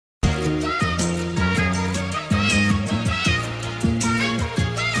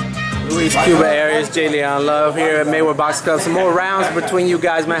Luis Cuba Arias, J. Leon Love here at Mayweather Boxing Club. Some more rounds between you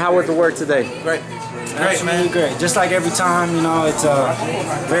guys, man. How was the work today? Great. Great, man. Great. Just like every time, you know, it's a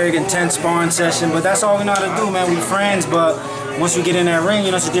very intense sparring session, but that's all we know how to do, man. We friends, but once we get in that ring, you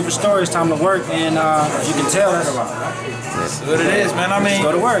know, it's a different story. It's time to work, and as you can tell, that's what it is, man. I mean,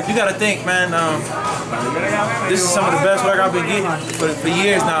 go to work. You got to think, man. This is some of the best work I've been getting for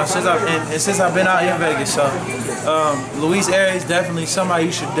years now since I've been out in Vegas. So, Luis Arias definitely somebody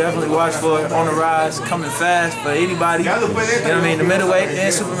you should definitely watch for. On the rise, coming fast for anybody. You know what I mean? The middleweight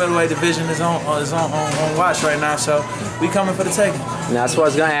and super middleweight division is on watch right now. So, we coming for the taking. And that's what I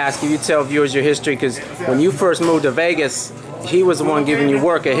was gonna ask you. You tell viewers your history, because when you first moved to Vegas, he was the one giving you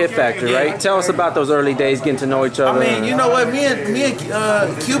work at Hit Factory, right? Tell us about those early days, getting to know each other. I mean, you know what? Me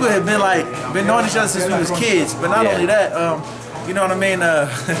and Cuba have been knowing each other since we was kids. But not only that, you know what I mean?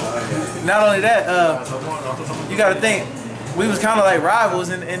 Not only that, you got to think we was kind of like rivals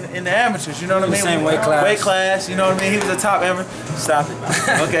in the amateurs. You know what I mean? Same weight class. Weight class. You know what I mean? He was a top amateur. Stop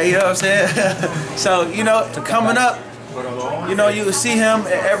it. Okay, you know what I'm saying? So you know, coming up. You know, you would see him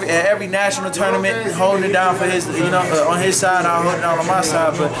at every national tournament holding it down for his, you know, on his side, I'll hold it down on my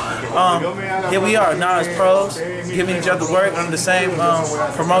side. But here we are now as pros, giving each other work under the same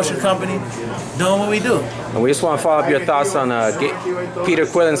promotion company, doing what we do. And we just want to follow up your thoughts on Peter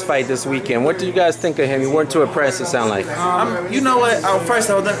Quillin's fight this weekend. What did you guys think of him? You weren't too impressed, it sounded like. You know what? First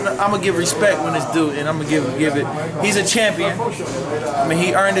of all, I'm gonna give respect when it's due, and I'm gonna give it. He's a champion. I mean,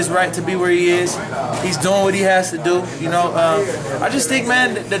 he earned his right to be where he is. He's doing what he has to do. You know, I just think,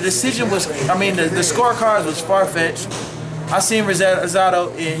 man, the decision was, I mean, the scorecards was far-fetched. I seen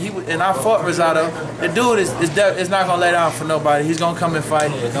Rosado, and I fought Rosado. The dude is not gonna lay down for nobody. He's gonna come and fight.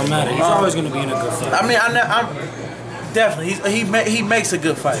 Yeah, it don't matter. He's always gonna be in a good fight. I mean, I'm definitely he makes a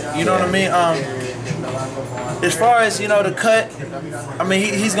good fight. You know what I mean? As far as, you know, the cut, I mean,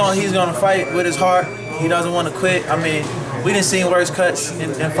 he's gonna fight with his heart. He doesn't want to quit. I mean, we didn't see worse cuts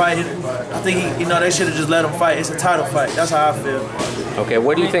in fighting. I think you know, they should have just let him fight. It's a title fight. That's how I feel. Okay,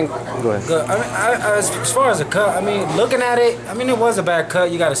 what do you think? Go ahead. Good. I mean, as far as the cut, I mean, looking at it, I mean, it was a bad cut.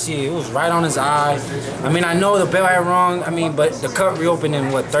 You got to see it. It was right on his eye. I mean, I know the bell had wrong. I mean, but the cut reopened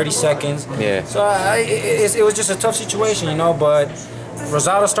in what, 30 seconds. Yeah. So it was just a tough situation, you know. But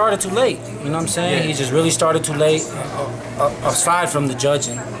Rosado started too late. You know what I'm saying? Yeah. He just really started too late. Aside from the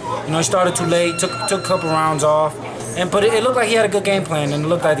judging, you know, he started too late. Took a couple rounds off. But it looked like he had a good game plan, and it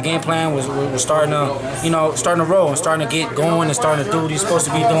looked like the game plan was starting to, you know, starting to roll and starting to get going and starting to do what he's supposed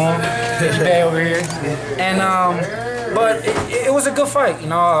to be doing. Bad over here, and but it was a good fight, you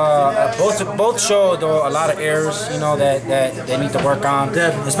know. Both showed though a lot of errors, you know, that they need to work on.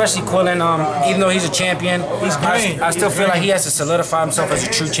 Definitely. Especially Quillin, even though he's a champion, I still feel like he has to solidify himself as a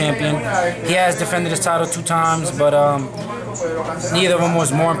true champion. He has defended his title 2 times, but neither of them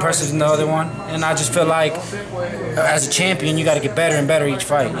was more impressive than the other one. And I just feel like, as a champion, you got to get better and better each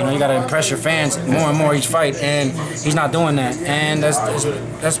fight. You know, you got to impress your fans more and more each fight, and he's not doing that. And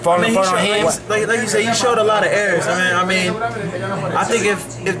that's falling apart on him. Like you said, he showed a lot of errors. I mean, I think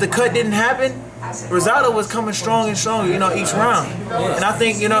if the cut didn't happen, Rosado was coming strong and stronger, you know, each round. And I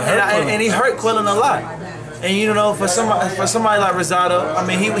think, you know, and he hurt Quillin a lot. And you know, for somebody like Rosado, I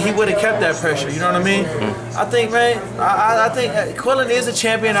mean, he would have kept that pressure. You know what I mean? I think, man, I think Quillin is a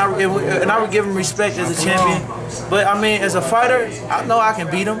champion, and I would give him respect as a champion. But I mean, as a fighter, I know I can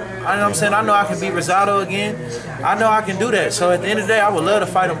beat him. You know what I'm saying? I know I can beat Rosado again. I know I can do that. So at the end of the day, I would love to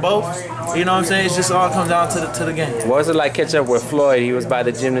fight them both. You know what I'm saying? It just all comes down to the game. What was it like catching up with Floyd? He was by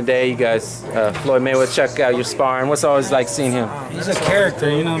the gym today. You guys, Floyd Mayweather, check out your sparring. What's it always like seeing him? He's a character,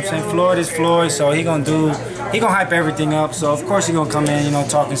 you know what I'm saying? Floyd is Floyd, so he gonna hype everything up. So of course he gonna come in, you know,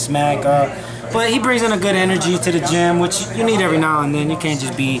 talking smack. But he brings in a good energy to the gym, which you need every now and then. You can't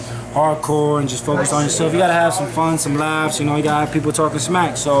just be hardcore and just focus on yourself. You gotta have some fun, some laughs, you know, you gotta have people talking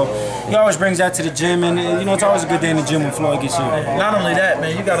smack. So he always brings that to the gym, and you know, it's always a good day in the gym when Floyd gets here. Not only that,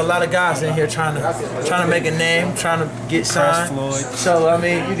 man, you got a lot of guys in here trying to make a name, trying to get signed. Floyd. So I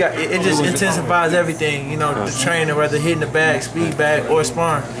mean, you got it just intensifies everything, you know, the training, whether hitting the bag, speed bag, or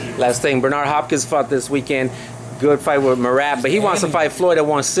sparring. Last thing, Bernard Hopkins fought this weekend. Good fight with Marab, but he wants to fight Floyd at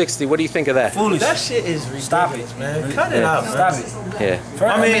 160. What do you think of that? Foolish. That shit is ridiculous. Stop it, man. Cut it out, man. Stop it. Yeah.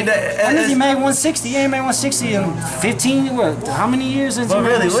 I mean, when did he make 160? He ain't made 160 in 15. What? How many years since? But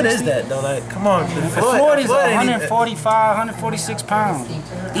really, what is that though? Like, come on. Floyd is 145, 146 pounds,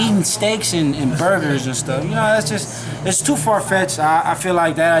 eating steaks and burgers and stuff. You know, that's just, it's too far fetched. I feel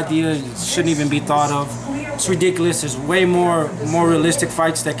like that idea shouldn't even be thought of. It's ridiculous. There's way more realistic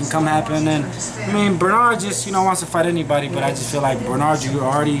fights that can come happen. And I mean, Bernard just, you know, wants to fight anybody, but I just feel like Bernard,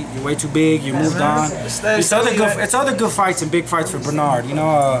 you're way too big. You moved on. It's other good fights and big fights for Bernard. You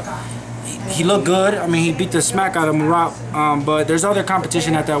know, he looked good. I mean, he beat the smack out of Murat, but there's other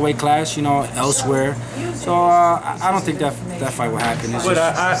competition at that weight class, you know, elsewhere. So I don't think that fight will happen. But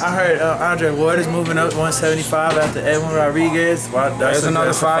I heard Andre Ward is moving up 175 after Edwin Rodriguez. Wow, that's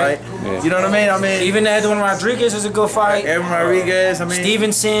another fight. Yeah. You know what I mean? Even Edwin Rodriguez is a good fight. Edwin Rodriguez. I mean,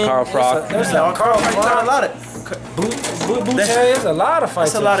 Stevenson. Carl Froch. There's a lot of. There's a lot of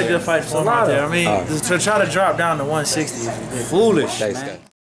fights. That's a lot of good fights for him out there. I mean, Oh. to try to drop down to 160 is ridiculous. Foolish. Thanks, man. guys.